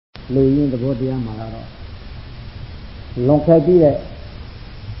လိုရင်းသဘောတရားမှာကတော့လွန်ခဲ့ပြီးတဲ့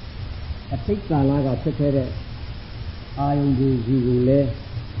အတိတ်ကာလကဖြစ်ခဲ့တဲ့အာယုန်ကြီးကိုလည်း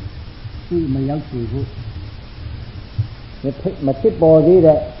သူ့မရောက်စေဖို့မဖြစ်ပေါ်သေး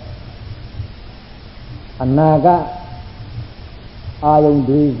တဲ့အနာကအာယုန်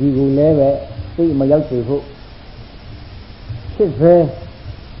ကြီးကိုလည်းပဲသူ့မရောက်စေဖို့ဖြစ်စေ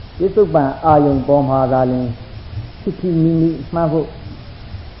ပြစ္ဆုတ်ပံအာယုန်ပေါ်မှာသာလျှင်ဖြစ်ဖြစ်မိမိမှတ်ဖို့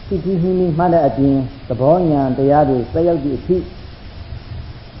ဖြစ်ဖြစ်မိမိမှတ်တဲ့အပြင်သဘောဉာဏ်တရားတွေသက်ရောက်သည့်အဖြစ်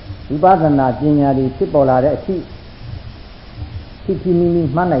ဝိပဿနာပညာတွေဖြစ်ပေါ်လာတဲ့အဖြစ်ဖြစ်ဖြစ်မိမိ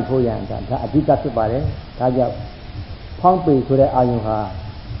မှတ်နိုင်ဖို့ရန်ဒါအဓိကဖြစ်ပါတယ်ဒါကြောင့်ဖောင်းပေဆိုတဲ့အာယုန်ဟာ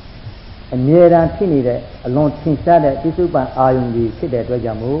အမြဲတမ်းဖြစ်နေတဲ့အလွန်ထင်ရှားတဲ့ပြစ္ဆုတ်ပံအာယုန်ကြီးဖြစ်တဲ့အတွက်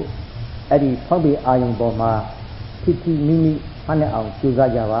ကြောင့်မို့အဲ့ဒီဖောင်းပေအာယုန်ပေါ်မှာဖြစ်ဖြစ်မိမိမှတ်နိုင်အောင်ကြိုး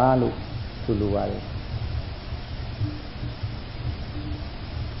စားကြပါလို့ဆိုလိုပါတယ်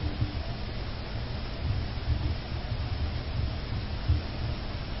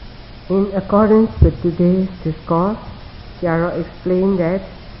In accordance with today's discourse, Jaro explained that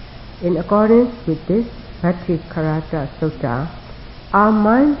in accordance with this Bhattikarata Sutta, our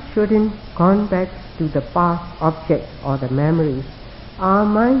mind shouldn't gone back to the past object or the memories. Our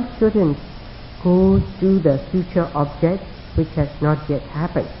mind shouldn't go to the future object which has not yet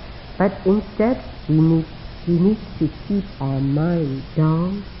happened, but instead we need to keep our mind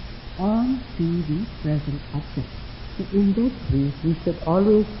down on to the present object. So in that way, we should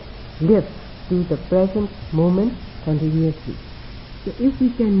always live to the present moment continuously. So if we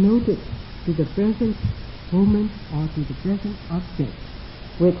can notice to the present moment or to the present object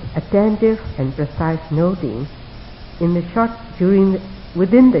with attentive and precise noting,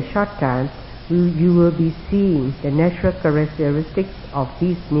 within the short time, you will be seeing the natural characteristics of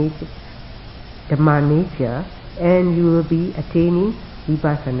these Dhamma nature, and you will be attaining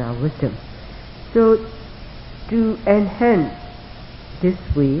vipassana wisdom. So to enhance this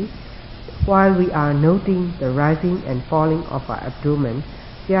way, while we are noting the rising and falling of our abdomen,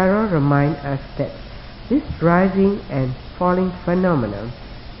 Jaro reminds us that this rising and falling phenomenon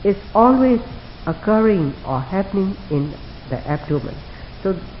is always occurring or happening in the abdomen.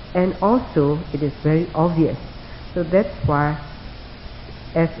 So, and also it is very obvious. So that's why,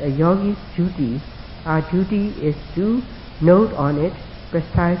 as a yogi's duty, our duty is to note on it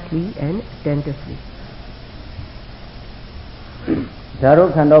precisely and attentively. ဓာရု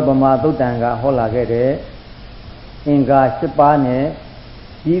ခန္ဓာပမာသုတ်တံကဟောလာခဲ့တဲ့အင်္ဂါ7ပါးနဲ့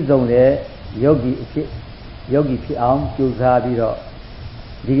ပြီးဆုံးတဲ့ယောဂီဖြစ်အောင်ကြိုးစားပြီးတော့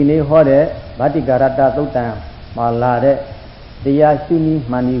ဒီကနေ့ဟောတဲ့ဗတ္တိကာရတသုတ်တံမှာလာတဲ့တရားရှိနည်း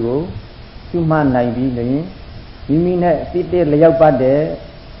မှန်နည်းကိုရှုမှတ်နိုင်ပြီးလျှင်မိမိနဲ့တိတိလျောက်ပတ်တဲ့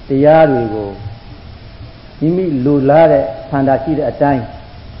တရားတွေကိုမိမိလိုလားတဲ့ဆန္ဒရှိတဲ့အတိုင်း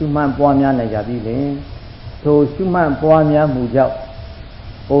ရှုမှတ်ပွားများနိုင်ကြပြီးလျှင်ထိုရှုမှတ်ပွားများမှုကြောင့်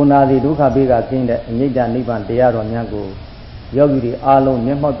ပုံနာတိဒုက္ခဘေးကကင်းတဲ့အနိစ္စနိဗ္ဗာန်တရားတော်များကိုယောဂီတွေအားလုံး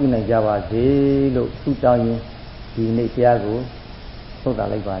မျက်မှောက်ပြုနိုင်ကြပါစေလို့ဆုတောင်းရင်းဒီနေ့တရားကိုထုတ်တာ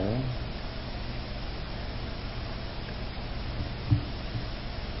လိုက်ပါရစေ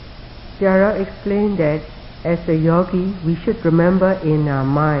Jara explained that as a yogi we should remember in our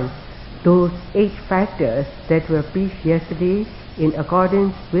mind those 8 factors that were preached yesterday in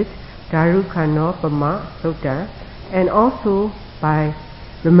accordance with Darukhanopama Sutta, and also by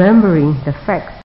remembering the facts